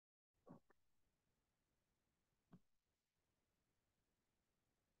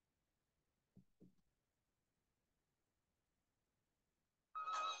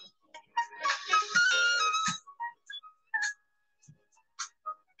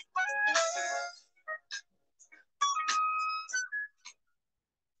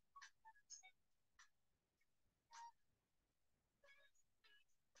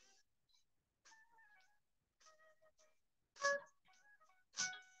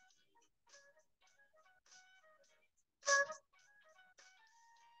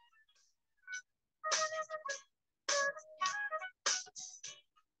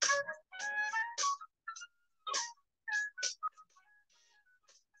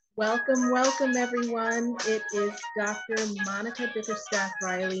Welcome, welcome everyone. It is Dr. Monica Bickerstaff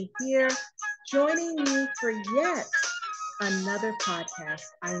Riley here, joining you for yet another podcast.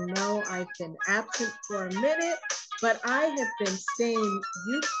 I know I've been absent for a minute, but I have been staying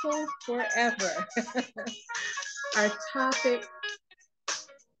youthful forever. Our topic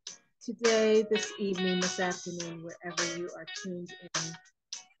today, this evening, this afternoon, wherever you are tuned in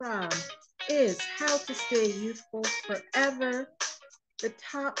from, is how to stay youthful forever, the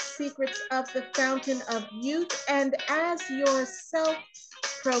top secrets of the fountain of youth, and as your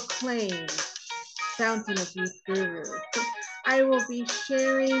self-proclaimed fountain of youth guru, I will be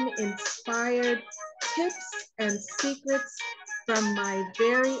sharing inspired tips and secrets from my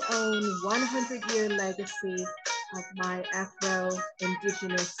very own 100-year legacy of my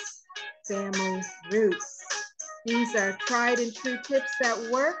Afro-Indigenous family roots. These are tried and true tips that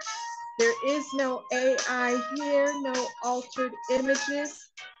work. There is no AI here, no altered images,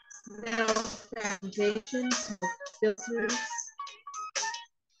 no foundations, no filters,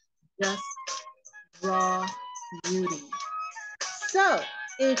 just raw beauty. So,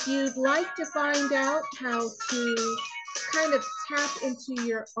 if you'd like to find out how to kind of tap into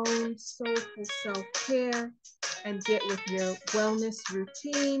your own soulful self-care and get with your wellness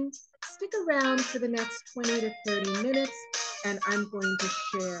routine, stick around for the next 20 to 30 minutes, and I'm going to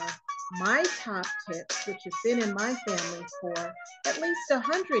share my top tips, which have been in my family for at least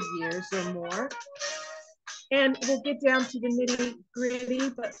 100 years or more. And we'll get down to the nitty gritty,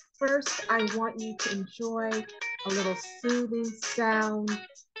 but first I want you to enjoy a little soothing sound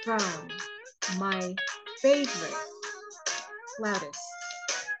from my favorite flautist,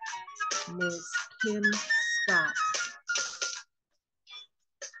 Ms. Kim Scott.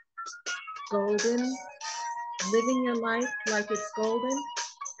 Golden, living your life like it's golden.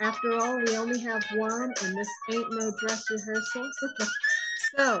 After all, we only have one, and this ain't no dress rehearsal.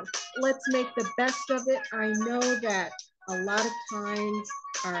 So let's make the best of it. I know that a lot of times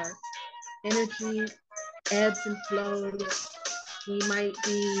our energy ebbs and flows. We might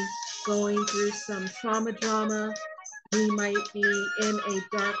be going through some trauma drama. We might be in a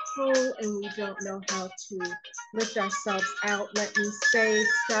dark hole and we don't know how to lift ourselves out. Let me say,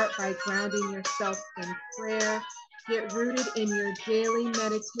 start by grounding yourself in prayer. Get rooted in your daily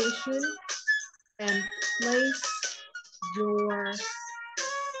meditation and place your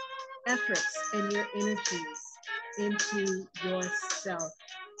efforts and your energies into yourself.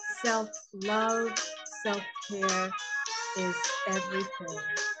 Self-love, self-care is everything.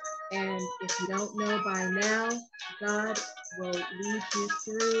 And if you don't know by now, God will lead you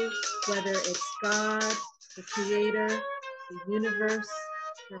through, whether it's God, the creator, the universe.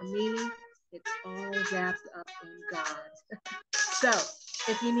 For me, it's all wrapped up in God. So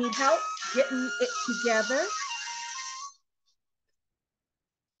if you need help getting it together,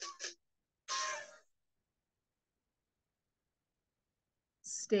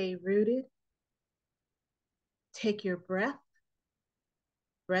 stay rooted, take your breath.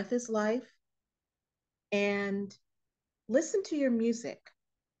 Breath is life. And listen to your music.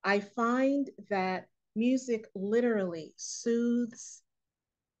 I find that music literally soothes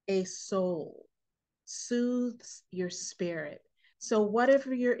a soul, soothes your spirit. So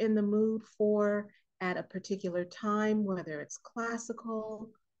whatever you're in the mood for at a particular time, whether it's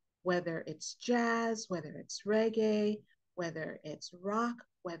classical, whether it's jazz, whether it's reggae, whether it's rock,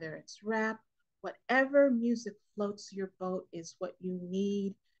 whether it's rap, whatever music floats your boat is what you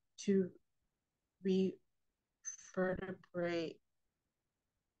need to reverberate.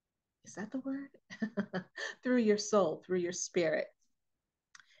 Is that the word? Through your soul, through your spirit.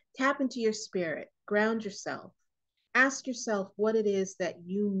 Tap into your spirit, ground yourself. Ask yourself what it is that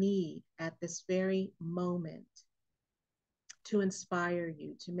you need at this very moment to inspire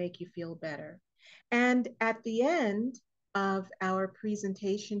you, to make you feel better. And at the end of our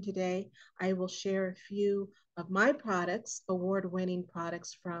presentation today, I will share a few of my products, award-winning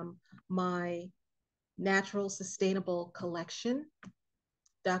products from my natural sustainable collection,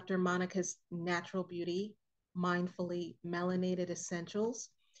 Dr. Monica's Natural Beauty, Mindfully Melanated Essentials.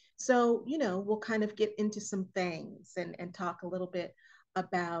 So, we'll kind of get into some things and talk a little bit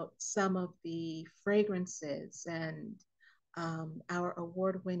about some of the fragrances and our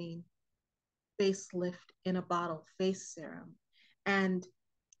award-winning facelift in a bottle face serum, and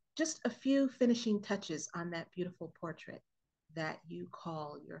just a few finishing touches on that beautiful portrait that you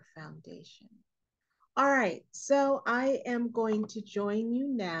call your foundation. All right, so I am going to join you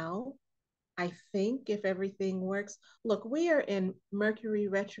now. I think if everything works, look, we are in Mercury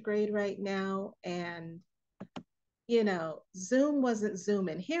retrograde right now, and Zoom wasn't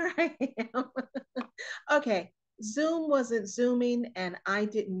zooming. Here I am. Okay, Zoom wasn't Zooming and I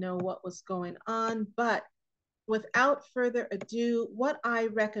didn't know what was going on. But without further ado, what I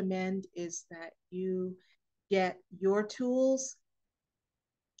recommend is that you get your tools,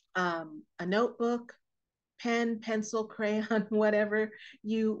 a notebook, pen, pencil, crayon, whatever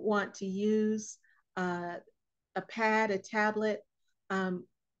you want to use, uh, a pad, a tablet. Um,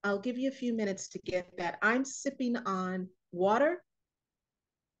 I'll give you a few minutes to get that. I'm sipping on water.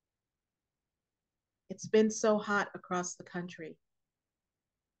 It's been so hot across the country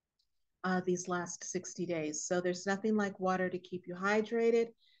these last 60 days. So there's nothing like water to keep you hydrated.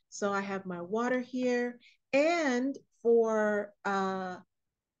 So I have my water here. And for a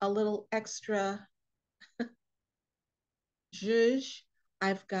little extra zhuzh,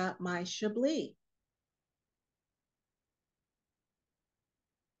 I've got my Chablis.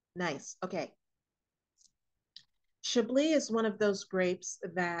 Nice. Okay. Chablis is one of those grapes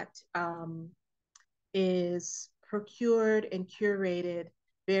that is procured and curated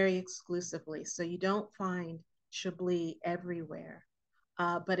very exclusively. So you don't find Chablis everywhere.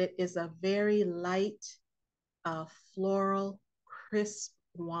 But it is a very light, floral, crisp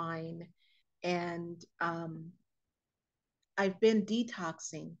wine. And I've been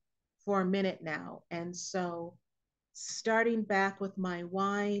detoxing for a minute now. And so starting back with my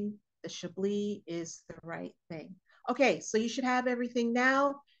wine, the Chablis is the right thing. Okay, so you should have everything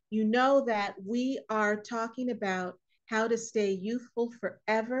now. You know that we are talking about how to stay youthful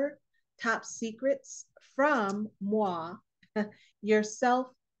forever, top secrets from moi, your self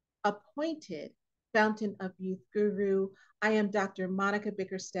appointed fountain of youth guru. I am Dr. Monica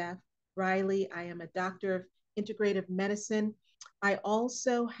Bickerstaff Riley. I am a doctor of integrative medicine. I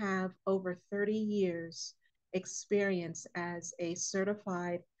also have over 30 years experience as a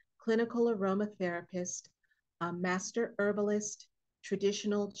certified clinical aromatherapist, a master herbalist,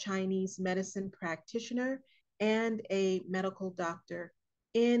 traditional Chinese medicine practitioner, and a medical doctor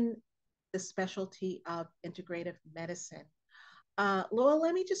in the specialty of integrative medicine. Well,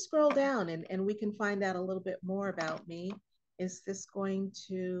 let me just scroll down and we can find out a little bit more about me. Is this going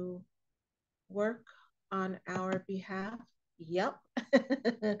to work on our behalf? Yep.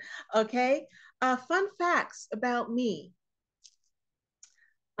 Okay. Fun facts about me.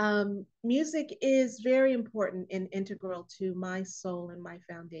 Music is very important and integral to my soul and my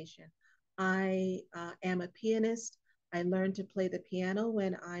foundation. I am a pianist. I learned to play the piano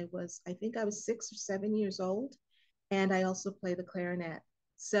when I think I was 6 or 7 years old, and I also play the clarinet.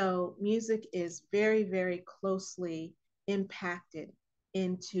 So music is very, very closely impacted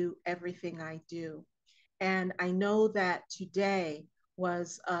into everything I do. And I know that today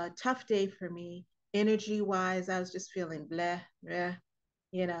was a tough day for me, energy wise. I was just feeling bleh, bleh,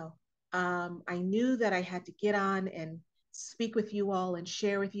 you know. I knew that I had to get on and speak with you all and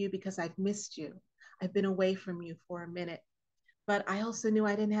share with you because I've missed you. I've been away from you for a minute, but I also knew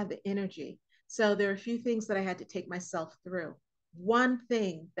I didn't have the energy. So there are a few things that I had to take myself through. One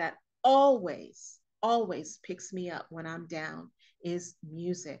thing that always picks me up when I'm down is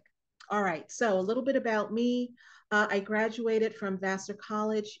music. All right, so a little bit about me. I graduated from Vassar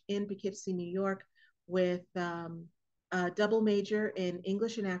College in Poughkeepsie, New York, with a double major in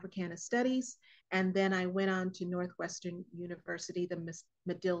English and Africana Studies. And then I went on to Northwestern University, the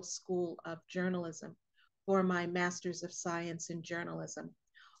Medill School of Journalism, for my Master's of Science in Journalism.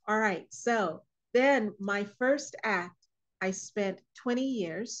 All right, so then my first act, I spent 20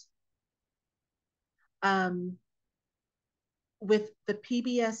 years um, with the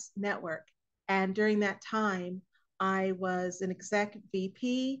PBS network. And during that time, I was an exec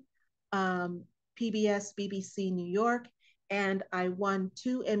VP, PBS, BBC New York, and I won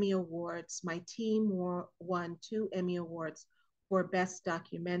 2 Emmy Awards. My team won 2 Emmy Awards for Best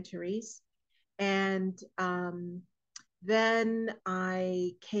Documentaries. And then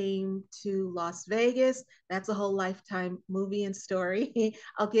I came to Las Vegas. That's a whole lifetime movie and story.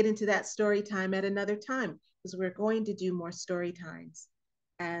 I'll get into that story time at another time because we're going to do more story times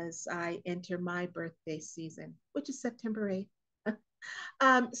as I enter my birthday season, which is September 8th.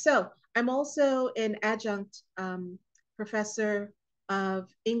 So I'm also an adjunct professor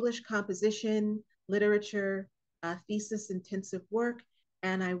of English composition, literature, thesis intensive work,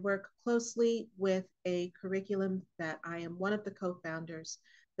 and I work closely with a curriculum that I am one of the co-founders,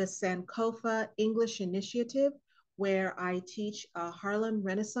 the Sankofa English Initiative, where I teach Harlem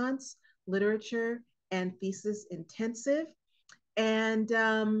Renaissance literature and thesis intensive. And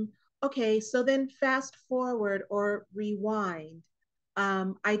okay, so then fast forward or rewind.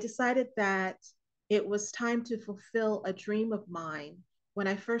 I decided that it was time to fulfill a dream of mine. When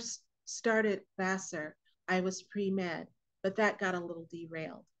I first started Vassar, I was pre med, but that got a little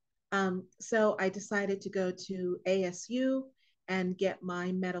derailed. So I decided to go to ASU and get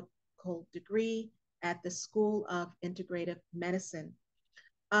my medical degree at the School of Integrative Medicine.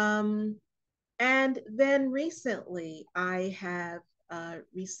 Um, and then recently, I have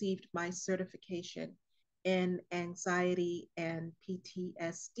received my certification in anxiety and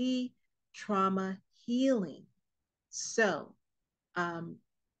PTSD trauma healing. So, um,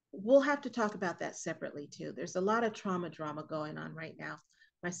 we'll have to talk about that separately too. There's a lot of trauma drama going on right now,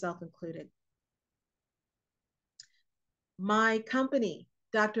 myself included. My company,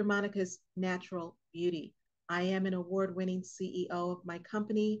 Dr. Monica's Natural Beauty. I am an award winning CEO of my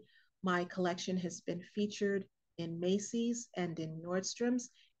company. My collection has been featured in Macy's and in Nordstrom's.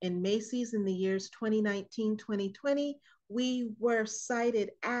 In Macy's in the years 2019, 2020, we were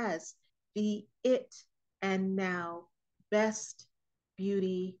cited as the It and Now Best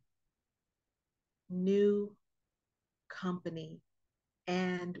Beauty New Company.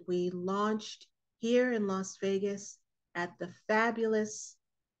 And we launched here in Las Vegas at the fabulous,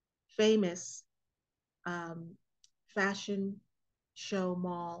 famous um, fashion show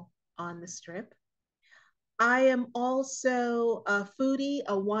mall on the strip. I am also a foodie,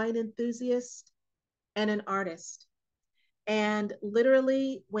 a wine enthusiast, and an artist. And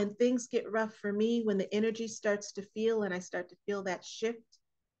literally, when things get rough for me, when the energy starts to feel and I start to feel that shift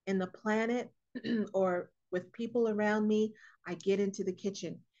in the planet or with people around me, I get into the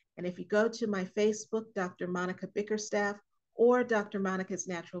kitchen. And if you go to my Facebook, Dr. Monica Bickerstaff, or Dr. Monica's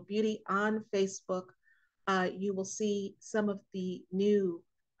Natural Beauty on Facebook, you will see some of the new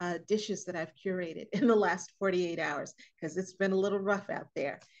dishes that I've curated in the last 48 hours because it's been a little rough out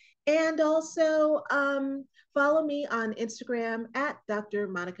there. And also follow me on Instagram at Dr.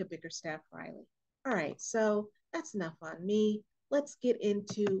 Monica Bickerstaff Riley. All right, so that's enough on me. Let's get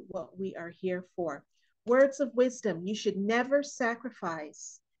into what we are here for. Words of wisdom. You should never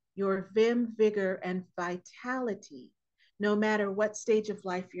sacrifice your vim, vigor, and vitality, no matter what stage of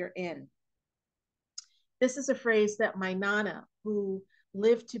life you're in. This is a phrase that my Nana, who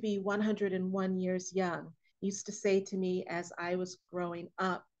lived to be 101 years young, used to say to me as I was growing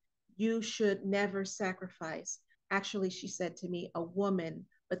up. You should never sacrifice. Actually, she said to me, a woman,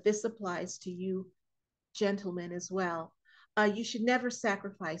 but this applies to you gentlemen as well. You should never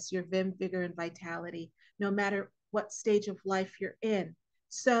sacrifice your vim, vigor, and vitality, no matter what stage of life you're in.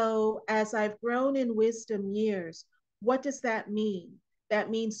 So, as I've grown in wisdom years, what does that mean? That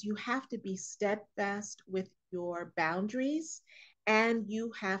means you have to be steadfast with your boundaries and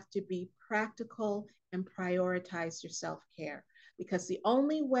you have to be practical and prioritize your self care. Because the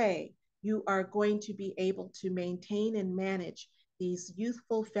only way you are going to be able to maintain and manage these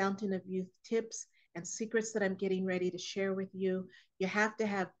youthful fountain of youth tips and secrets that I'm getting ready to share with you. You have to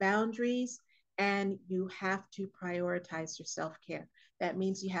have boundaries and you have to prioritize your self care. That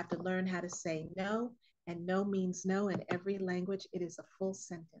means you have to learn how to say no, and no means no in every language. It is a full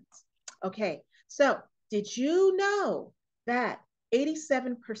sentence. Okay, so did you know that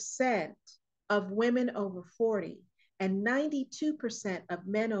 87% of women over 40 and 92% of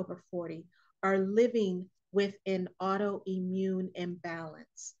men over 40 are living with an autoimmune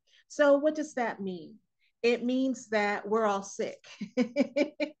imbalance? So, what does that mean? It means that we're all sick,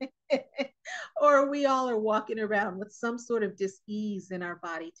 or we all are walking around with some sort of dis-ease in our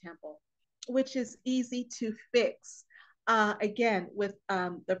body temple, which is easy to fix. Again, with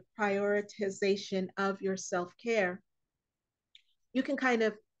the prioritization of your self care, you can kind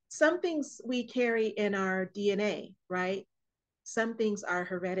of, some things we carry in our DNA, right? Some things are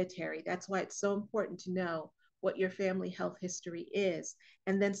hereditary. That's why it's so important to know what your family health history is.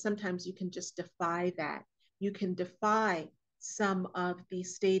 And then sometimes you can just defy that. You can defy some of the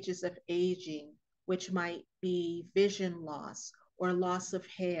stages of aging, which might be vision loss or loss of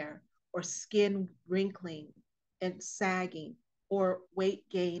hair or skin wrinkling and sagging or weight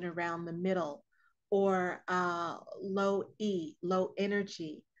gain around the middle or low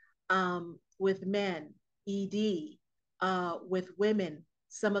energy with men, ED, with women,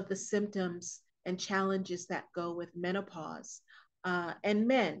 some of the symptoms and challenges that go with menopause. And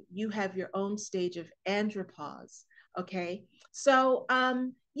men, you have your own stage of andropause. Okay. So,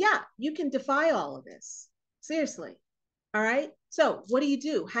 yeah, you can defy all of this. Seriously. All right. So, what do you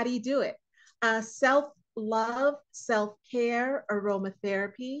do? How do you do it? Self love, self care,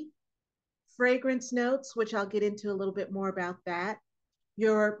 aromatherapy, fragrance notes, which I'll get into a little bit more about that,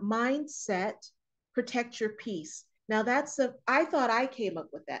 your mindset, protect your peace. Now I thought I came up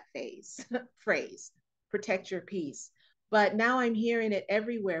with that phrase, protect your peace. But now I'm hearing it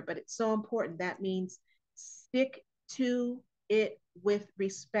everywhere, but it's so important. That means stick to it with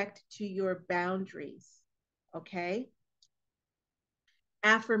respect to your boundaries. Okay.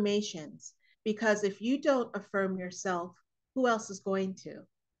 Affirmations, because if you don't affirm yourself, who else is going to?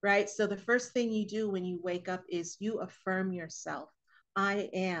 Right? So the first thing you do when you wake up is you affirm yourself. I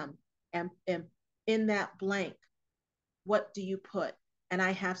am in that blank. What do you put? And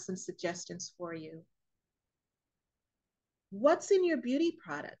I have some suggestions for you. What's in your beauty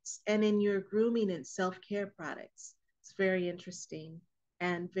products and in your grooming and self-care products? It's very interesting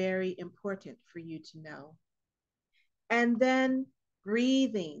and very important for you to know. And then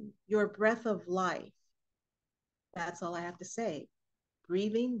breathing, your breath of life. That's all I have to say.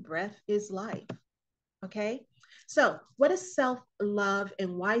 Breathing, breath is life. Okay? So, what is self love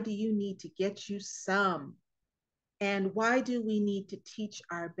and why do you need to get you some? And why do we need to teach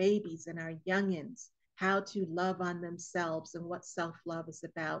our babies and our youngins how to love on themselves and what self love is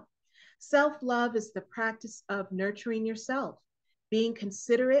about? Self love is the practice of nurturing yourself, being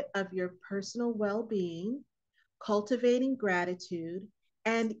considerate of your personal well being, cultivating gratitude,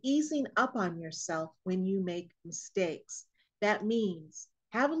 and easing up on yourself when you make mistakes. That means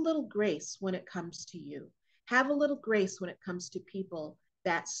have a little grace when it comes to you, have a little grace when it comes to people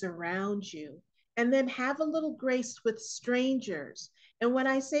that surround you, and then have a little grace with strangers. And when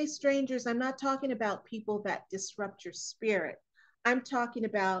I say strangers, I'm not talking about people that disrupt your spirit. I'm talking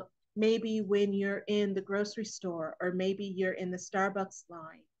about maybe when you're in the grocery store or maybe you're in the Starbucks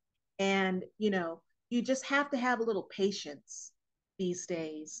line and you just have to have a little patience these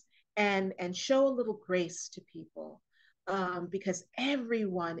days and show a little grace to people, because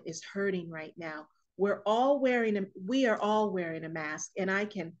everyone is hurting right now. We are all wearing a mask, and I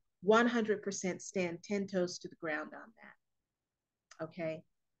can 100% stand 10 toes to the ground on that. Okay.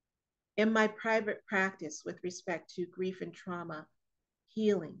 In my private practice with respect to grief and trauma,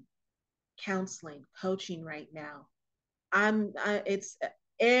 healing, counseling, coaching right now, it's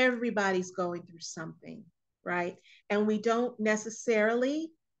everybody's going through something, right? And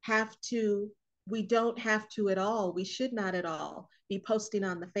have to, we don't have to at all, we should not at all be posting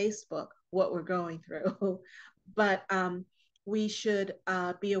on the Facebook what we're going through. But we should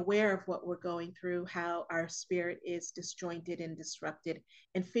be aware of what we're going through, how our spirit is disjointed and disrupted,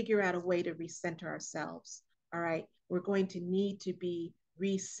 and figure out a way to recenter ourselves. All right. We're going to need to be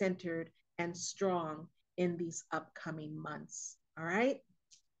recentered and strong in these upcoming months. All right.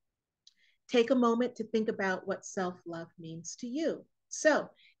 Take a moment to think about what self love means to you. So,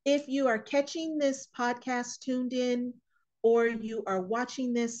 if you are catching this podcast tuned in, or you are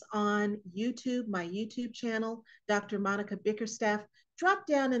watching this on YouTube, my YouTube channel, Dr. Monica Bickerstaff, drop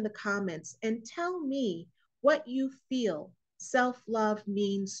down in the comments and tell me what you feel self love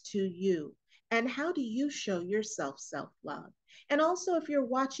means to you. And how do you show yourself self love? And also, if you're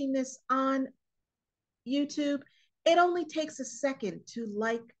watching this on YouTube, it only takes a second to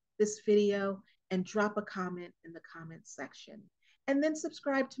like this video and drop a comment in the comment section. And then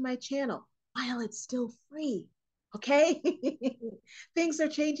subscribe to my channel while it's still free. Okay? Things are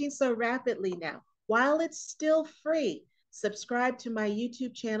changing so rapidly now. While it's still free, subscribe to my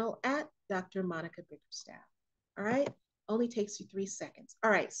YouTube channel at Dr. Monica Bickerstaff. All right? Only takes you 3 seconds.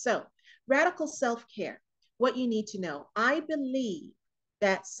 All right, so radical self care. What you need to know. I believe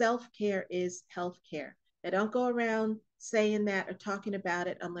that self-care is health-care. Now, don't go around saying that or talking about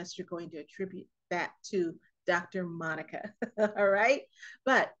it unless you're going to attribute that to Dr. Monica. All right.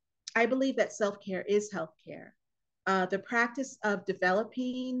 But I believe that self-care is health-care. The practice of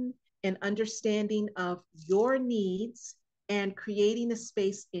developing an understanding of your needs and creating a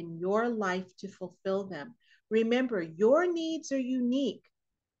space in your life to fulfill them. Remember, your needs are unique.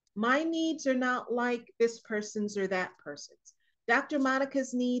 My needs are not like this person's or that person's. Dr.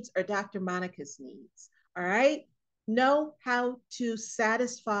 Monica's needs are Dr. Monica's needs. All right. Know how to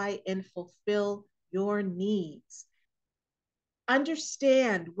satisfy and fulfill your needs.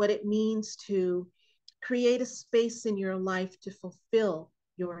 Understand what it means to create a space in your life to fulfill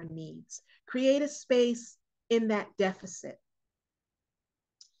your needs. Create a space in that deficit,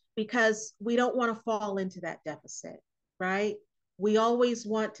 because we don't want to fall into that deficit, right? We always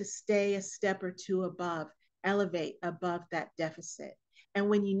want to stay a step or two above, elevate above that deficit. And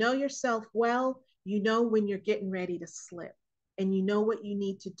when you know yourself well, you know when you're getting ready to slip, and you know what you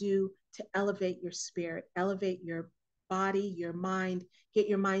need to do to elevate your spirit, elevate your body, your mind, get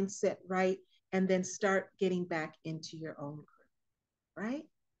your mindset right, and then start getting back into your own groove, right?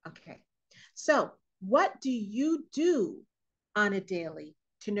 Okay. So, what do you do on a daily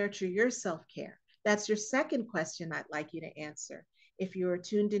to nurture your self care? That's your second question I'd like you to answer. If you are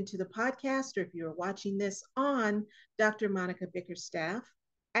tuned into the podcast or if you're watching this on Dr. Monica Bickerstaff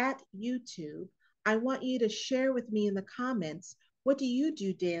at YouTube, I want you to share with me in the comments, what do you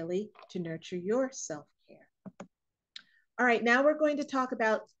do daily to nurture your self care? All right, now we're going to talk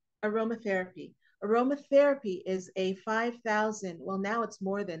about aromatherapy. Aromatherapy is a 5,000, well, now it's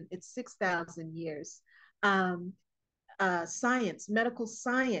more than, it's 6,000 years um, science, medical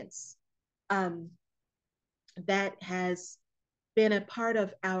science um, that has been a part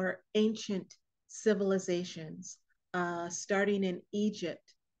of our ancient civilizations, starting in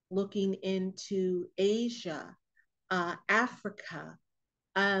Egypt, looking into Asia, Africa.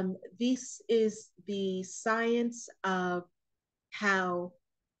 This is the science of how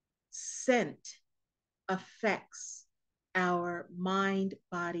scent affects our mind,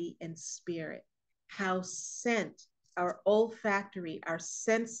 body, and spirit. How scent, our olfactory, our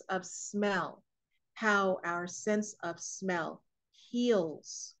sense of smell, how our sense of smell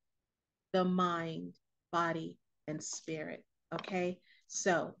heals the mind, body, and spirit. Okay,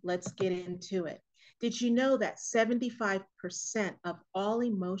 so let's get into it. Did you know that 75% of all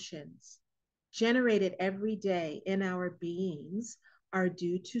emotions generated every day in our beings are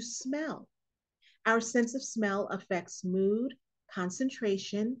due to smell? Our sense of smell affects mood,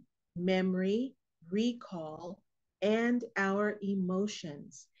 concentration, memory, recall, and our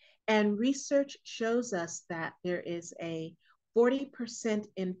emotions. And research shows us that there is a 40%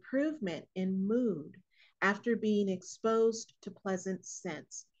 improvement in mood after being exposed to pleasant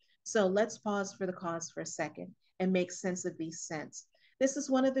scents. So let's pause for the cause for a second and make sense of these scents. This is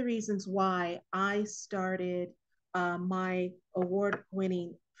one of the reasons why I started my award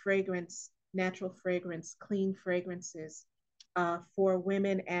winning fragrance, natural fragrance, clean fragrances for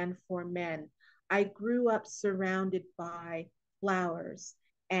women and for men. I grew up surrounded by flowers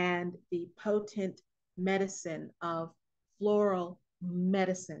and the potent medicine of floral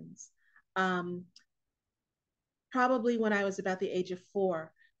medicines. Um, Probably when I was about the age of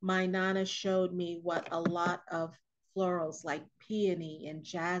 4, my nana showed me what a lot of florals like peony and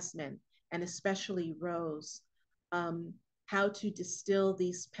jasmine, and especially rose, um, how to distill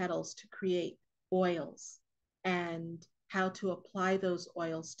these petals to create oils and how to apply those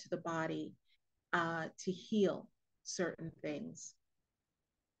oils to the body to heal certain things.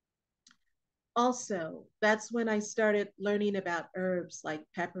 Also, that's when I started learning about herbs like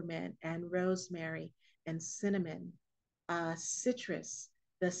peppermint and rosemary and cinnamon, citrus,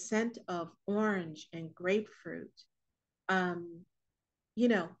 the scent of orange and grapefruit. Um, you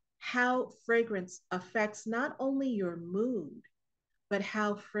know, how fragrance affects not only your mood, but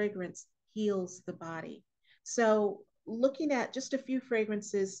how fragrance heals the body. So, looking at just a few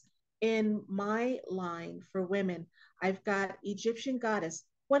fragrances in my line for women, I've got Egyptian goddess.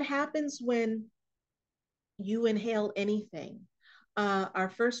 What happens when you inhale anything? Our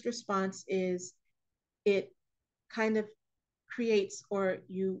first response is it kind of creates, or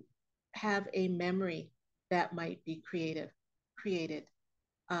you have a memory that might be created.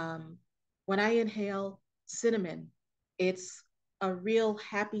 Um, when I inhale cinnamon, it's a real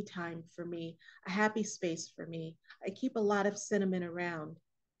happy time for me, a happy space for me. I keep a lot of cinnamon around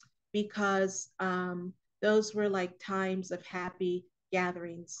because those were like times of happy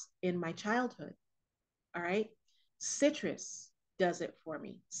gatherings in my childhood. All right. Citrus does it for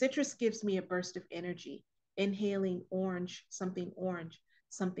me. Citrus gives me a burst of energy. Inhaling orange, something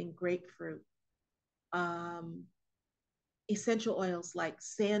grapefruit, um, essential oils like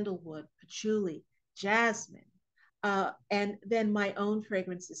sandalwood, patchouli, jasmine, and then my own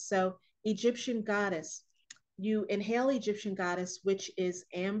fragrances. So, Egyptian goddess, you inhale Egyptian goddess, which is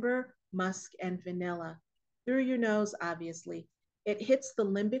amber, musk, and vanilla through your nose, obviously. It hits the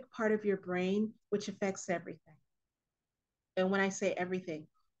limbic part of your brain, which affects everything. And when I say everything,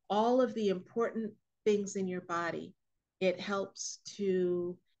 all of the important things in your body, it helps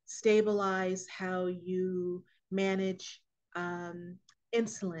to stabilize how you manage um,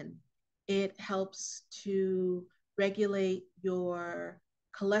 insulin. It helps to regulate your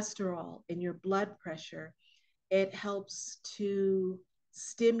cholesterol and your blood pressure. It helps to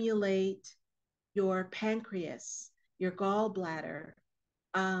stimulate your pancreas, your gallbladder.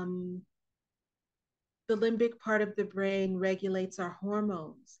 Um, the limbic part of the brain regulates our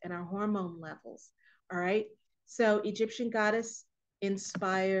hormones and our hormone levels. All right. So, Egyptian goddess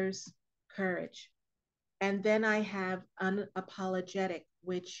inspires courage. And then I have unapologetic,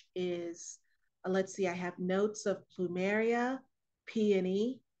 which is, let's see, I have notes of plumeria,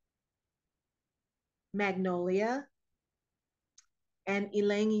 peony, magnolia, and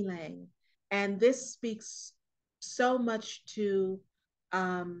ylang ylang. And this speaks so much to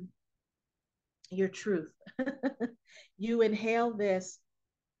um, your truth. You inhale this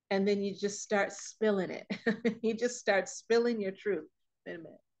and then you just start spilling it. You just start spilling your truth. Wait a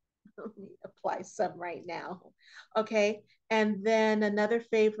minute. Let me apply some right now. Okay. And then another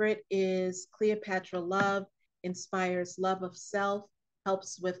favorite is Cleopatra Love. inspires love of self,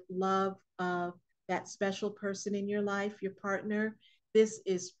 helps with love of that special person in your life, your partner. This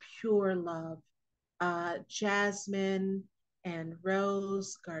is pure love. Jasmine and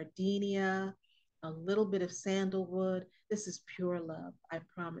rose, gardenia, a little bit of sandalwood. This is pure love, I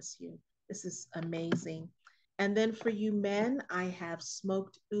promise you. This is amazing. And then for you men, I have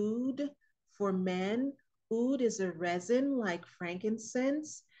smoked oud for men. Oud is a resin like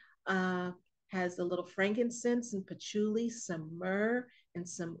frankincense, uh, has a little frankincense and patchouli, some myrrh, and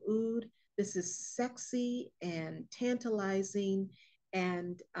some oud. This is sexy and tantalizing,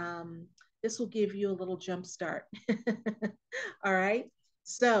 and this will give you a little jump start. All right.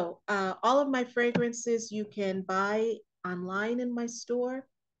 So, all of my fragrances you can buy online in my store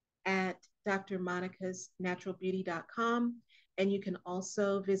at drmonicasnaturalbeauty.com. And you can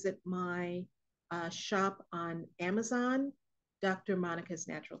also visit my shop on Amazon, Dr. Monica's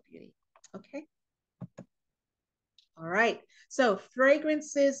Natural Beauty. Okay. All right. So,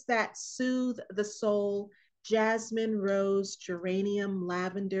 fragrances that soothe the soul: jasmine, rose, geranium,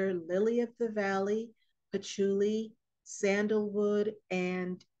 lavender, lily of the valley, patchouli, sandalwood,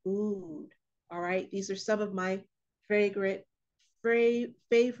 and oud. All right. These are some of my favorite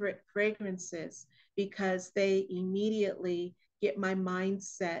favorite fragrances because they immediately get my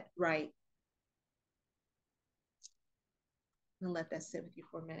mindset right. I'm gonna let that sit with you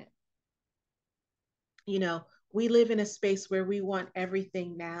for a minute. You know, we live in a space where we want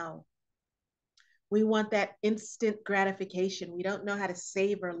everything now. We want that instant gratification. We don't know how to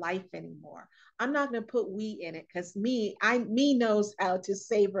savor life anymore. I'm not going to put we in it because me knows how to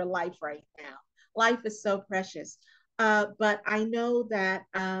savor life right now. Life is so precious. But I know that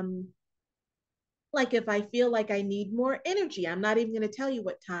like if I feel like I need more energy, I'm not even going to tell you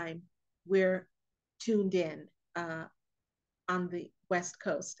what time we're tuned in on the West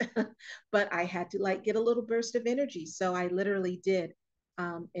Coast, but I had to like get a little burst of energy. So I literally did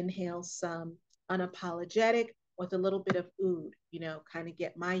inhale some unapologetic with a little bit of oud, you know, kind of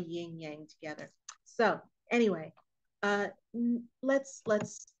get my yin yang together. So anyway, let's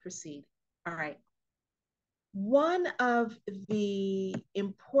proceed. All right. One of the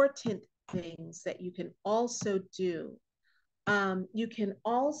important things that you can also do, you can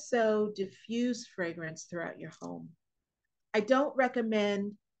also diffuse fragrance throughout your home. I don't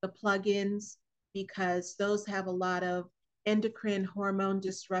recommend the plugins because those have a lot of endocrine hormone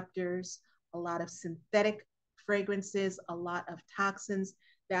disruptors, a lot of synthetic fragrances, a lot of toxins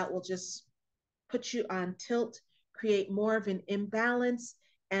that will just put you on tilt, create more of an imbalance,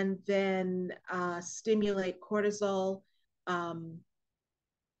 and then stimulate cortisol um,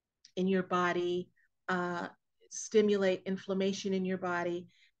 in your body, uh, stimulate inflammation in your body,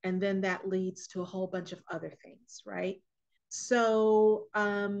 and then that leads to a whole bunch of other things, right? So,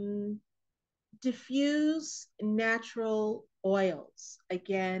 diffuse natural oils.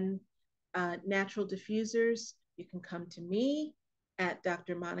 Again, natural diffusers, you can come to me at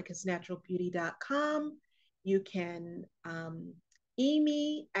drmonicasnaturalbeauty.com. You can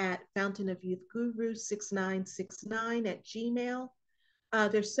me at fountainofyouthguru6969 at Gmail.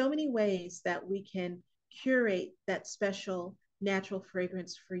 There's so many ways that we can curate that special natural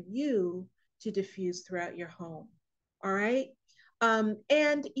fragrance for you to diffuse throughout your home. All right.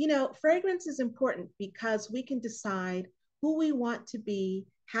 And, you know, fragrance is important because we can decide who we want to be,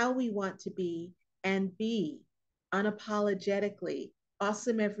 how we want to be, and be unapologetically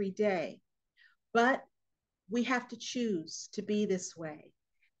awesome every day. But we have to choose to be this way.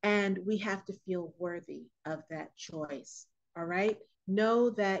 And we have to feel worthy of that choice. All right. Know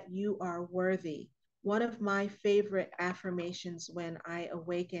that you are worthy. One of my favorite affirmations when I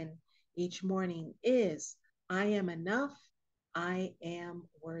awaken each morning is I am enough. I am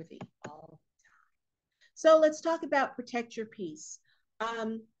worthy. All. So let's talk about protect your peace.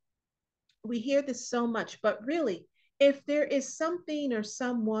 Um, we hear this so much, but really, if there is something or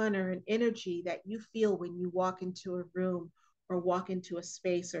someone or an energy that you feel when you walk into a room or walk into a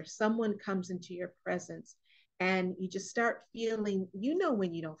space or someone comes into your presence and you just start feeling, you know,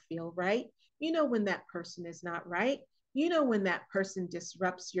 when you don't feel right, you know, when that person is not right, you know, when that person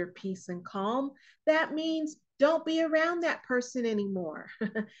disrupts your peace and calm, that means don't be around that person anymore.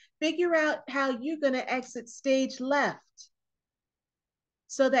 Figure out how you're going to exit stage left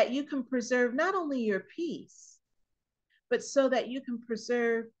so that you can preserve not only your peace, but so that you can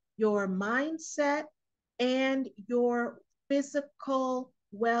preserve your mindset and your physical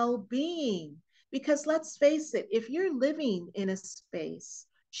well being. Because let's face it, if you're living in a space,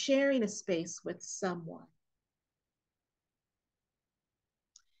 sharing a space with someone,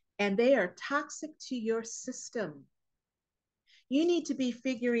 and they are toxic to your system, you need to be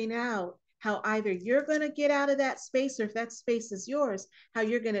figuring out how either you're going to get out of that space, or if that space is yours, how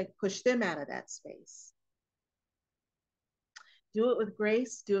you're going to push them out of that space. Do it with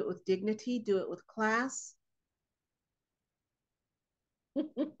grace, do it with dignity, do it with class.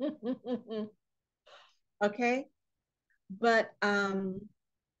 Okay? But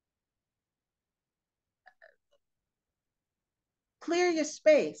clear your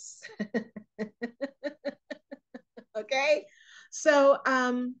space. Okay? So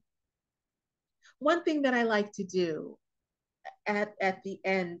one thing that I like to do at the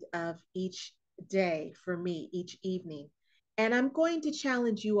end of each day for me, each evening, and I'm going to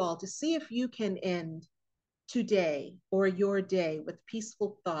challenge you all to see if you can end today or your day with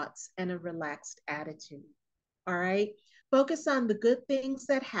peaceful thoughts and a relaxed attitude. All right. Focus on the good things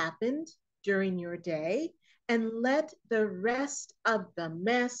that happened during your day and let the rest of the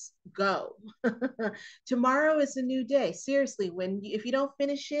mess go. Tomorrow is a new day. Seriously, if you don't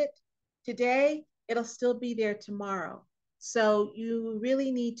finish it today, it'll still be there tomorrow. So you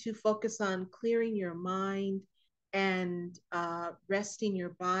really need to focus on clearing your mind and resting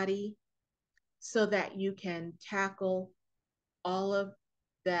your body so that you can tackle all of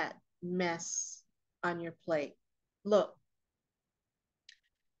that mess on your plate. Look,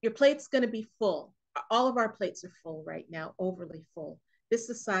 your plate's going to be full. All of our plates are full right now, overly full. This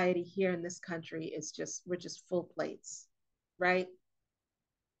society here in this country is just, we're just full plates, right?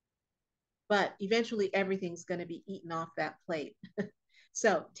 But eventually everything's going to be eaten off that plate.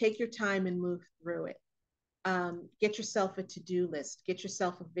 So take your time and move through it. Get yourself a to-do list, get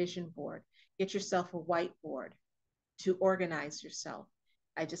yourself a vision board, get yourself a whiteboard to organize yourself.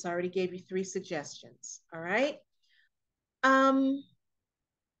 I just already gave you 3 suggestions. All right. Um,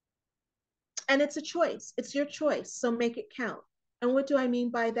 and it's a choice. It's your choice. So make it count. And what do I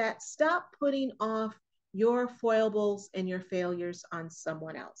mean by that? Stop putting off your foibles and your failures on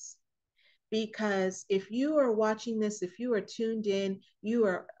someone else. Because if you are watching this, if you are tuned in, you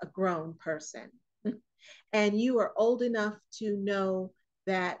are a grown person. And you are old enough to know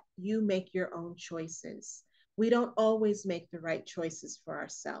that you make your own choices. We don't always make the right choices for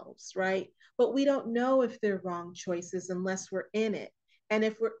ourselves, right? But we don't know if they're wrong choices unless we're in it. And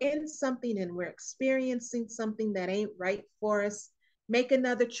if we're in something and we're experiencing something that ain't right for us, make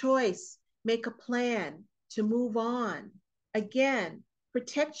another choice, make a plan to move on. Again,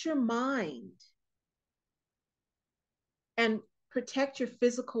 protect your mind and protect your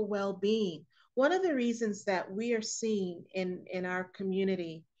physical well-being. One of the reasons that we are seeing in our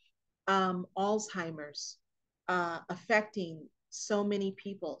community Alzheimer's affecting so many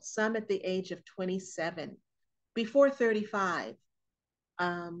people, some at the age of 27, before 35,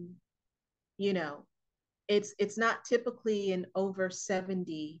 um, you know, it's not typically an over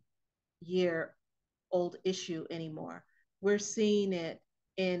 70-year old issue anymore. We're seeing it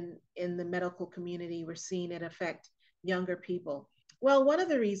in the medical community. We're seeing it affect younger people. Well, one of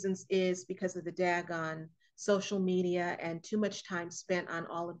the reasons is because of the daggone social media and too much time spent on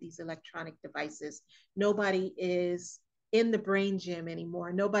all of these electronic devices. Nobody is in the brain gym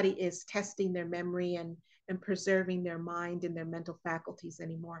anymore. Nobody is testing their memory and preserving their mind and their mental faculties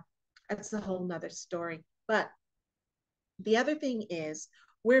anymore. That's a whole nother story. But the other thing is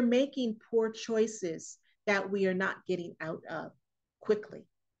we're making poor choices that we are not getting out of quickly.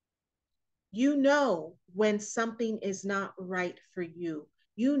 You know when something is not right for you.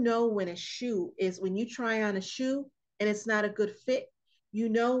 You know when a shoe is, when you try on a shoe and it's not a good fit, you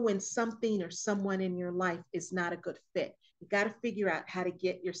know when something or someone in your life is not a good fit. You got to figure out how to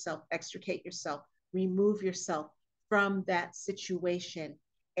get yourself, extricate yourself, remove yourself from that situation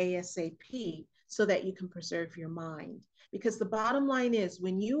ASAP so that you can preserve your mind. Because the bottom line is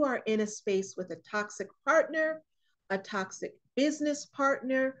when you are in a space with a toxic partner, a toxic business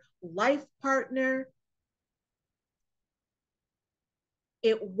partner, life partner,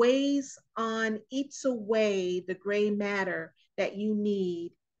 it weighs on, eats away the gray matter that you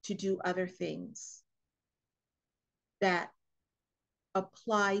need to do other things that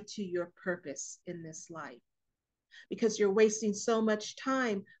apply to your purpose in this life. Because you're wasting so much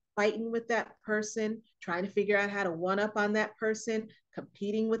time fighting with that person, trying to figure out how to one up on that person,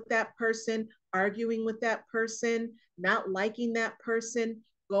 competing with that person, arguing with that person, not liking that person,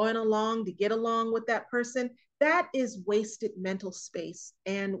 going along to get along with that person. That is wasted mental space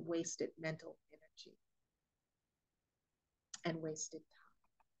and wasted mental energy and wasted time.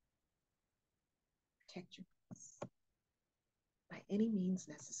 Protect your peace by any means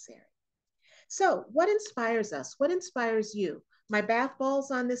necessary. So, what inspires us? What inspires you? My bath balls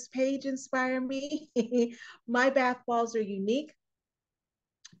on this page inspire me. My bath balls are unique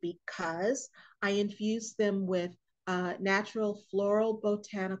because I infuse them with natural floral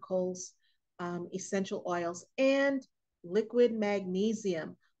botanicals, essential oils, and liquid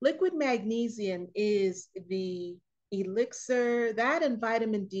magnesium. Liquid magnesium is the elixir, that and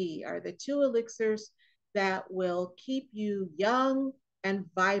vitamin D are the two elixirs that will keep you young and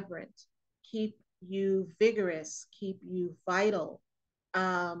vibrant, keep you vigorous, keep you vital,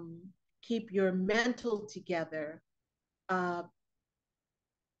 um, keep your mental together, uh,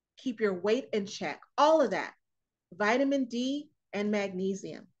 keep your weight in check, all of that. Vitamin D and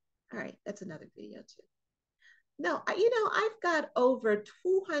magnesium. All right, that's another video too. No, I've got over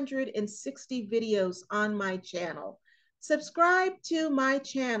 260 videos on my channel. Subscribe to my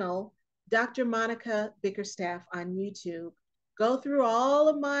channel, Dr. Monica Bickerstaff on YouTube. Go through all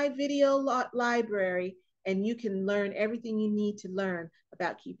of my video library and you can learn everything you need to learn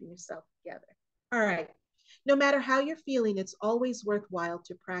about keeping yourself together. All right. No matter how you're feeling, it's always worthwhile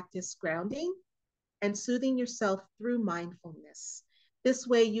to practice grounding and soothing yourself through mindfulness. This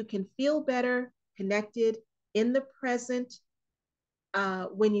way you can feel better, connected in the present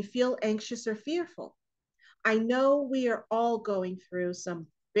when you feel anxious or fearful. I know we are all going through some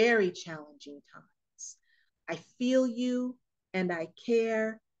very challenging times. I feel you and I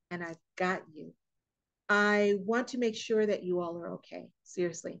care and I've got you. I want to make sure that you all are okay,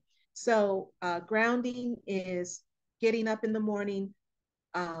 seriously. So, grounding is getting up in the morning,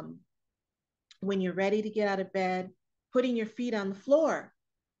 um, when you're ready to get out of bed, putting your feet on the floor.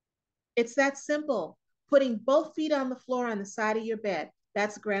 It's that simple. Putting both feet on the floor on the side of your bed,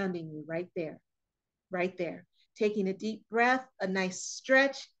 that's grounding you right there, right there. Taking a deep breath, a nice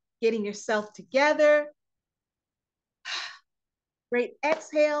stretch, getting yourself together. Great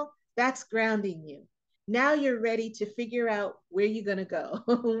exhale, that's grounding you. Now you're ready to figure out where you're going to go,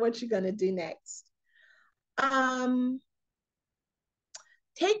 what you're going to do next. Um,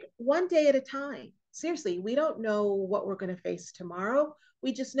 Take one day at a time. Seriously, we don't know what we're going to face tomorrow.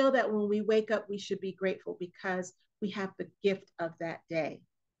 We just know that when we wake up, we should be grateful because we have the gift of that day,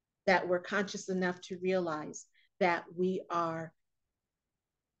 that we're conscious enough to realize that we are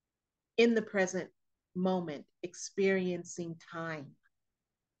in the present moment, experiencing time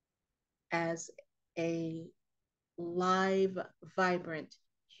as a live, vibrant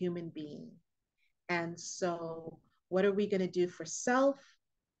human being. And so, what are we going to do for self?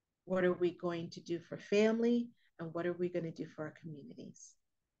 What are we going to do for family? And what are we going to do for our communities?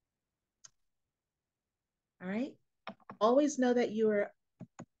 All right. Always know that you are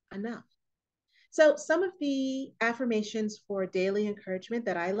enough. So, some of the affirmations for daily encouragement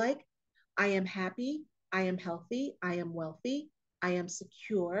that I like: I am happy, I am healthy, I am wealthy, I am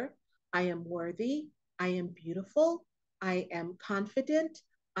secure, I am worthy, I am beautiful, I am confident,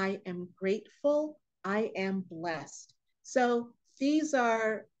 I am grateful, I am blessed. So, these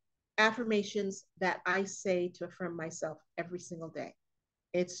are affirmations that I say to affirm myself every single day.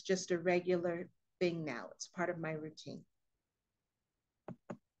 It's just a regular thing now, it's part of my routine.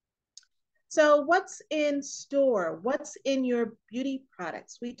 So, what's in store? What's in your beauty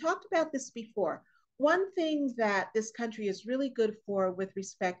products? We talked about this before. One thing that this country is really good for with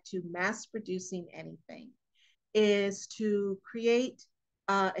respect to mass producing anything is to create,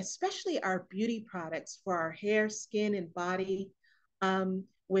 especially our beauty products for our hair, skin, and body,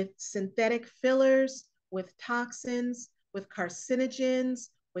 with synthetic fillers, with toxins, with carcinogens,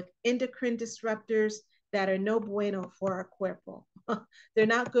 with endocrine disruptors that are no bueno for our cuerpo. They're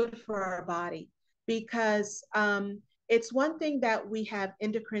not good for our body because it's one thing that we have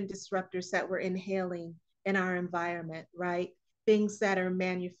endocrine disruptors that we're inhaling in our environment, right? Things that are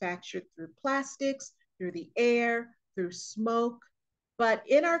manufactured through plastics, through the air, through smoke. But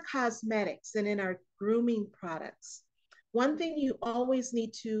in our cosmetics and in our grooming products, one thing you always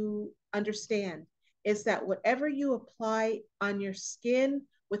need to understand is that whatever you apply on your skin,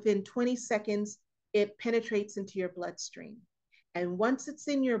 within 20 seconds, it penetrates into your bloodstream. And once it's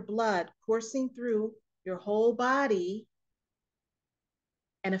in your blood, coursing through your whole body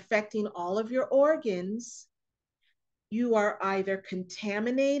and affecting all of your organs, you are either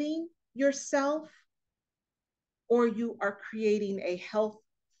contaminating yourself or you are creating a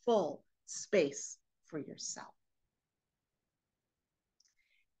healthful space for yourself.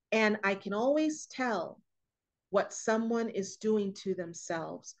 And I can always tell what someone is doing to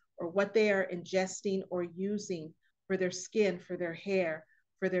themselves or what they are ingesting or using for their skin, for their hair,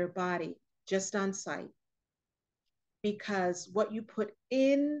 for their body, just on sight. Because what you put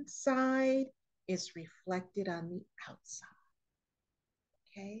inside is reflected on the outside.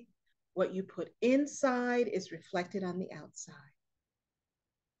 Okay? What you put inside is reflected on the outside.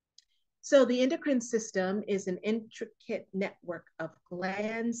 So the endocrine system is an intricate network of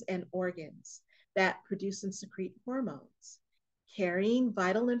glands and organs that produce and secrete hormones. carrying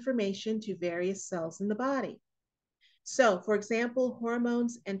vital information to various cells in the body. So, for example,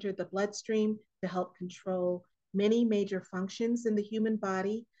 hormones enter the bloodstream to help control many major functions in the human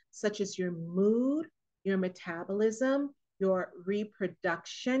body, such as your mood, your metabolism, your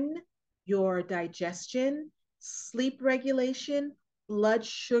reproduction, your digestion, sleep regulation, blood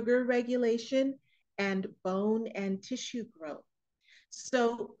sugar regulation, and bone and tissue growth.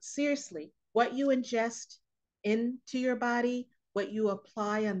 So, seriously, what you ingest into your body, what you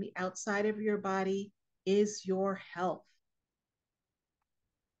apply on the outside of your body is your health.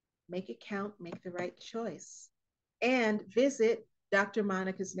 Make it count, make the right choice. And visit Dr.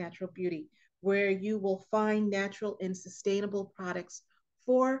 Monica's Natural Beauty, where you will find natural and sustainable products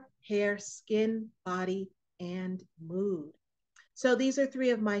for hair, skin, body, and mood. So these are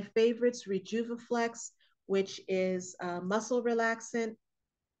three of my favorites: Rejuvaflex, which is a muscle relaxant.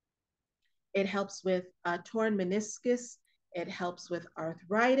 It helps with torn meniscus. It helps with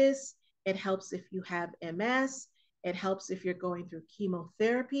arthritis. It helps if you have MS. It helps if you're going through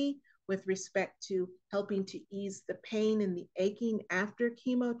chemotherapy with respect to helping to ease the pain and the aching after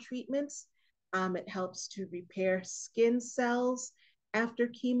chemo treatments. It helps to repair skin cells after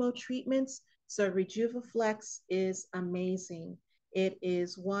chemo treatments. So Rejuvaflex is amazing. It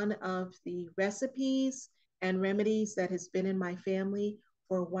is one of the recipes and remedies that has been in my family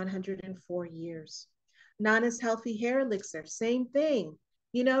for 104 years. Nana's Healthy Hair Elixir, same thing.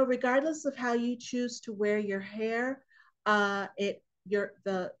 You know, regardless of how you choose to wear your hair, the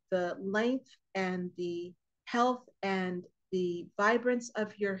length and the health and the vibrance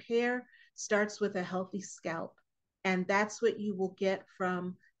of your hair starts with a healthy scalp. And that's what you will get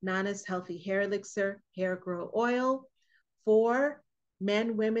from Nana's Healthy Hair Elixir Hair Grow Oil for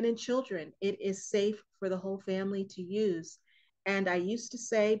men, women, and children. It is safe for the whole family to use. And I used to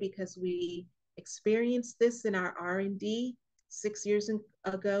say, because we experienced this in our R&D 6 years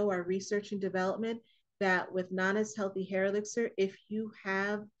ago, our research and development, that with Nana's Healthy Hair Elixir, if you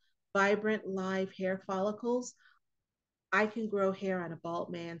have vibrant live hair follicles, I can grow hair on a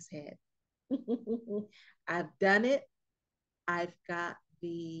bald man's head. I've done it. I've got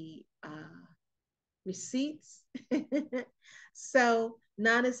the receipts. So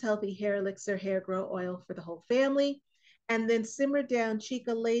Nana's Healthy Hair Elixir Hair Grow Oil for the whole family. And then Simmer Down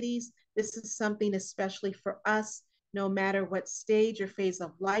Chica, ladies. This is something especially for us, no matter what stage or phase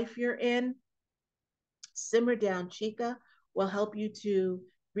of life you're in. Simmer Down Chica will help you to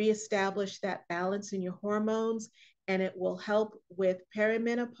reestablish that balance in your hormones, and it will help with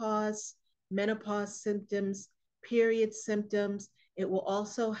perimenopause, menopause symptoms, period symptoms. It will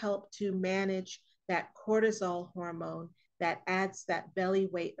also help to manage that cortisol hormone that adds that belly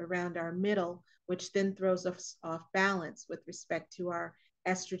weight around our middle, which then throws us off balance with respect to our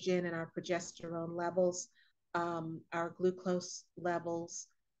estrogen and our progesterone levels, our glucose levels,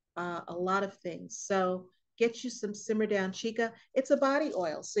 a lot of things. So get you some Simmer Down Chica. It's a body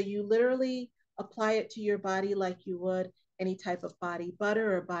oil. So you literally apply it to your body like you would any type of body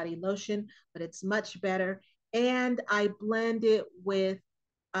butter or body lotion, but it's much better. And I blend it with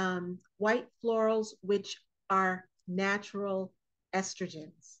white florals, which are natural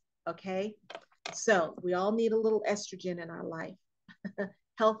estrogens. Okay. So we all need a little estrogen in our life.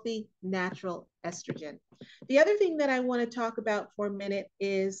 Healthy, natural estrogen. The other thing that I want to talk about for a minute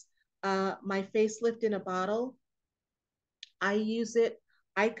is my facelift in a bottle. I use it.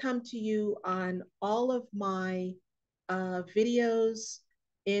 I come to you on all of my videos,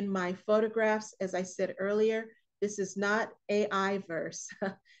 in my photographs. As I said earlier, this is not AI verse.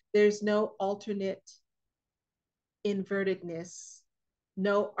 There's no alternate invertedness,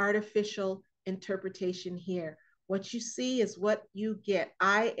 no artificial interpretation here. What you see is what you get.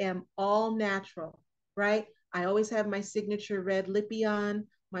 I am all natural, right? I always have my signature red lippy on,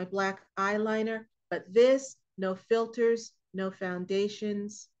 my black eyeliner, but this, no filters, no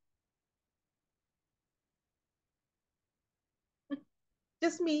foundations,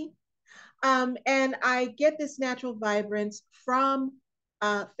 just me. And I get this natural vibrance from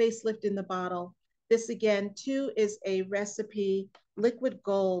Facelift in the Bottle. This again, too, is a recipe, liquid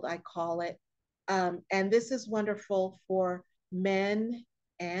gold, I call it. And this is wonderful for men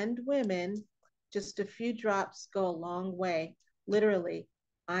and women. Just a few drops go a long way. Literally,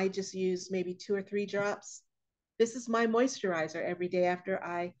 I just use maybe 2 or 3 drops. This is my moisturizer every day after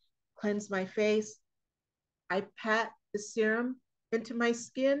I cleanse my face. I pat the serum into my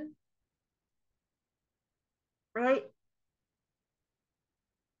skin, right?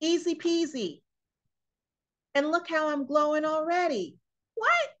 Easy peasy. And look how I'm glowing already.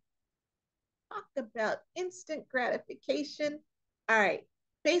 What? Talk about instant gratification. All right.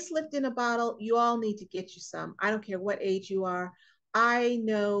 Facelift in a bottle, you all need to get you some. I don't care what age you are. I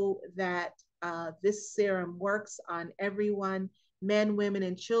know that this serum works on everyone, men, women,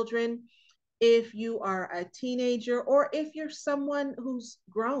 and children. If you are a teenager or if you're someone who's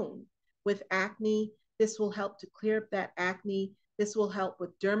grown with acne, this will help to clear up that acne. This will help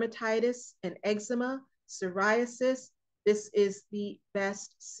with dermatitis and eczema, psoriasis. This is the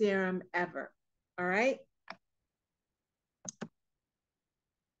best serum ever. All right.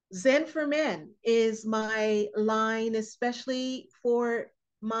 Zen for Men is my line, especially for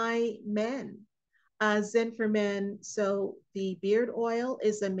my men. Zen for Men. So the beard oil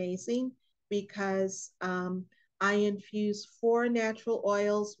is amazing because I infuse 4 natural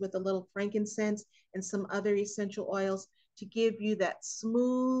oils with a little frankincense and some other essential oils to give you that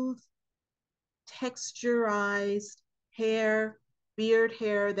smooth, texturized hair, beard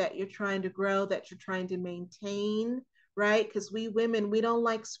hair that you're trying to grow, that you're trying to maintain, right? Because we women, we don't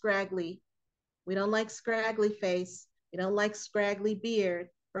like scraggly. We don't like scraggly face. We don't like scraggly beard,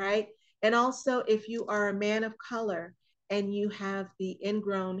 right? And also, if you are a man of color and you have the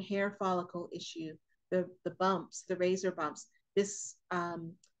ingrown hair follicle issue, the bumps, the razor bumps, this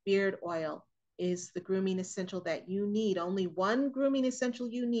beard oil is the grooming essential that you need. Only one grooming essential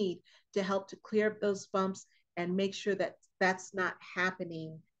you need to help to clear up those bumps and make sure that that's not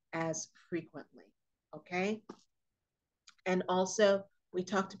happening as frequently. Okay. And also, we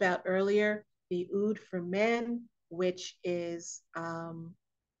talked about earlier the Oud for Men, which is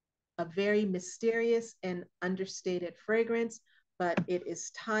a very mysterious and understated fragrance, but it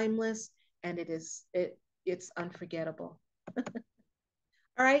is timeless and it's unforgettable.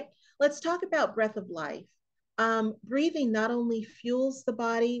 All right, let's talk about breath of life. Breathing not only fuels the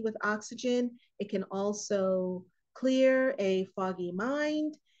body with oxygen, it can also clear a foggy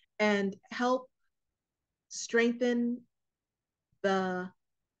mind and help strengthen the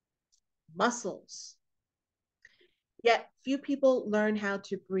muscles. Yet few people learn how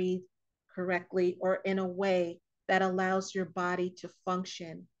to breathe correctly or in a way that allows your body to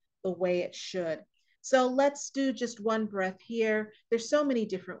function the way it should. So let's do just one breath here. There's so many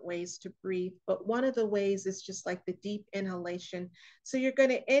different ways to breathe, but one of the ways is just like the deep inhalation. So you're going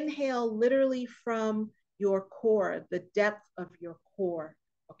to inhale literally from your core, the depth of your core,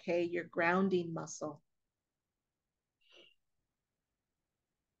 okay, your grounding muscle.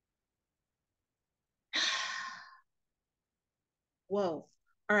 Whoa.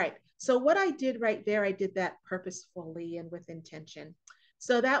 All right. So what I did right there, I did that purposefully and with intention.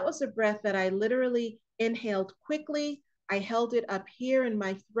 So that was a breath that I literally inhaled quickly. I held it up here in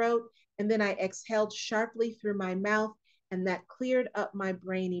my throat, and then I exhaled sharply through my mouth, and that cleared up my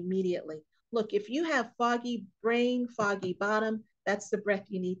brain immediately. Look, if you have foggy brain, foggy bottom, that's the breath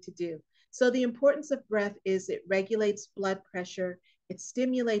you need to do. So the importance of breath is it regulates blood pressure, it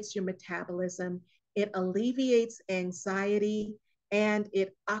stimulates your metabolism, it alleviates anxiety, and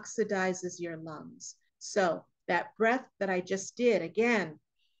it oxidizes your lungs. So that breath that I just did, again,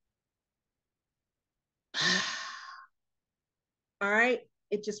 all right,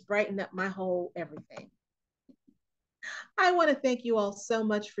 it just brightened up my whole everything. I want to thank you all so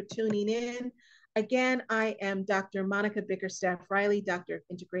much for tuning in. Again, I am Dr. Monica Bickerstaff Riley, Doctor of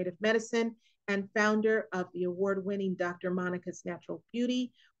Integrative Medicine and founder of the award-winning Dr. Monica's Natural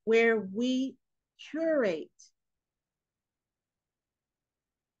Beauty, where we curate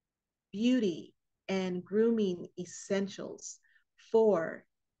beauty and grooming essentials for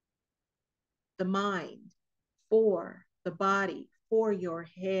the mind, for the body, for your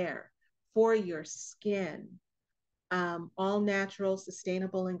hair, for your skin. All natural,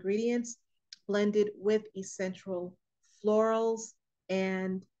 sustainable ingredients blended with essential florals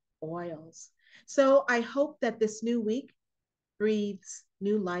and oils. So I hope that this new week breathes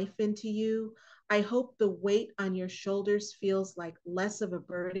new life into you. I hope the weight on your shoulders feels like less of a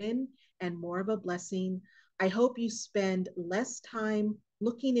burden and more of a blessing. I hope you spend less time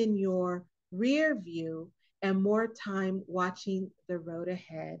looking in your rear view and more time watching the road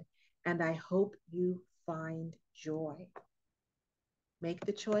ahead. And I hope you find joy. Make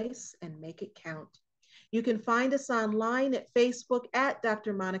the choice and make it count. You can find us online at Facebook at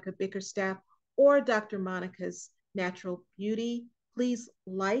Dr. Monica Bickerstaff or Dr. Monica's Natural Beauty. Please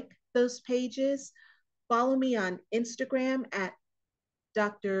like those pages. Follow me on Instagram at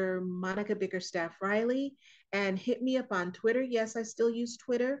Dr. Monica Bickerstaff Riley and hit me up on Twitter. Yes, I still use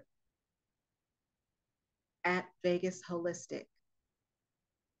Twitter at Vegas Holistic.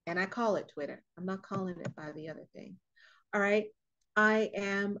 And I call it Twitter. I'm not calling it by the other thing. All right. I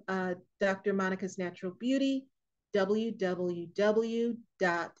am Dr. Monica's Natural Beauty,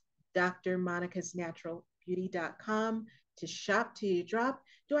 www.drmonicasnaturalbeauty.com to shop till you drop.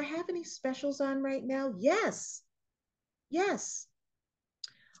 Do I have any specials on right now? Yes. Yes.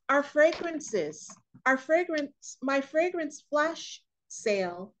 Our fragrances, my fragrance flash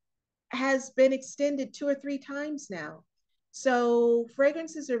sale has been extended 2 or 3 times now. So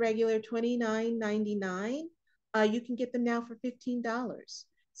fragrances are regular $29.99. You can get them now for $15.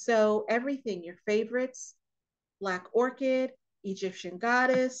 So everything, your favorites, Black Orchid, Egyptian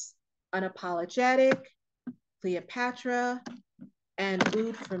Goddess, Unapologetic, Cleopatra, and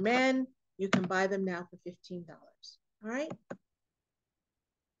Oud for Men, you can buy them now for $15. All right.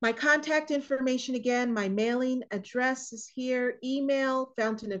 My contact information again, my mailing address is here. Email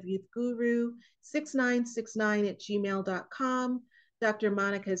Fountain of Youth Guru 6969@gmail.com. Dr.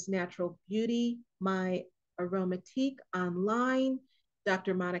 Monica's Natural Beauty, my aromatique online,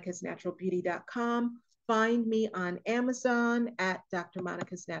 drmonicasnaturalbeauty.com. Find me on Amazon at Dr.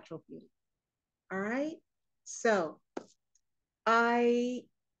 Monica's Natural Beauty. All right. So I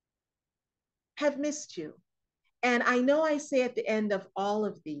have missed you. And I know I say at the end of all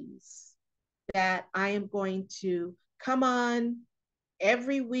of these that I am going to come on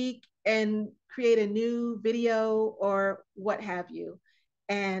every week and create a new video or what have you.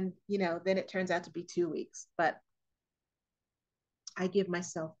 And, then it turns out to be 2 weeks, but I give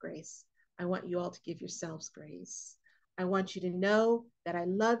myself grace. I want you all to give yourselves grace. I want you to know that I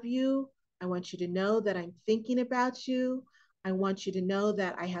love you. I want you to know that I'm thinking about you. I want you to know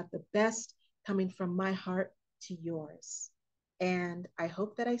that I have the best coming from my heart to yours. And I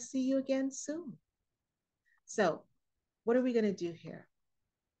hope that I see you again soon. So, what are we going to do here?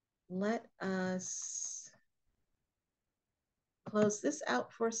 Let us close this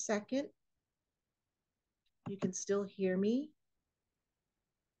out for a second. You can still hear me.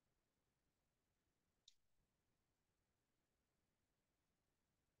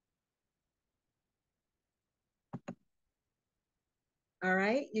 All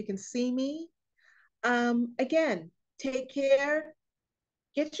right, you can see me. Again, take care.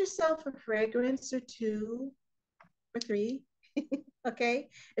 Get yourself a fragrance or 2 or 3. Okay,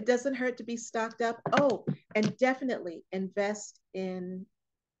 it doesn't hurt to be stocked up. Oh, and definitely invest in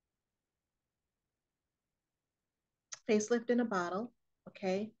facelift in a bottle.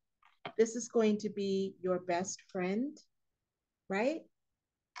 Okay, this is going to be your best friend, right?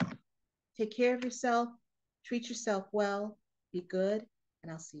 Take care of yourself, treat yourself well, be good,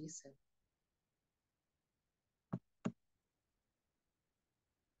 and I'll see you soon.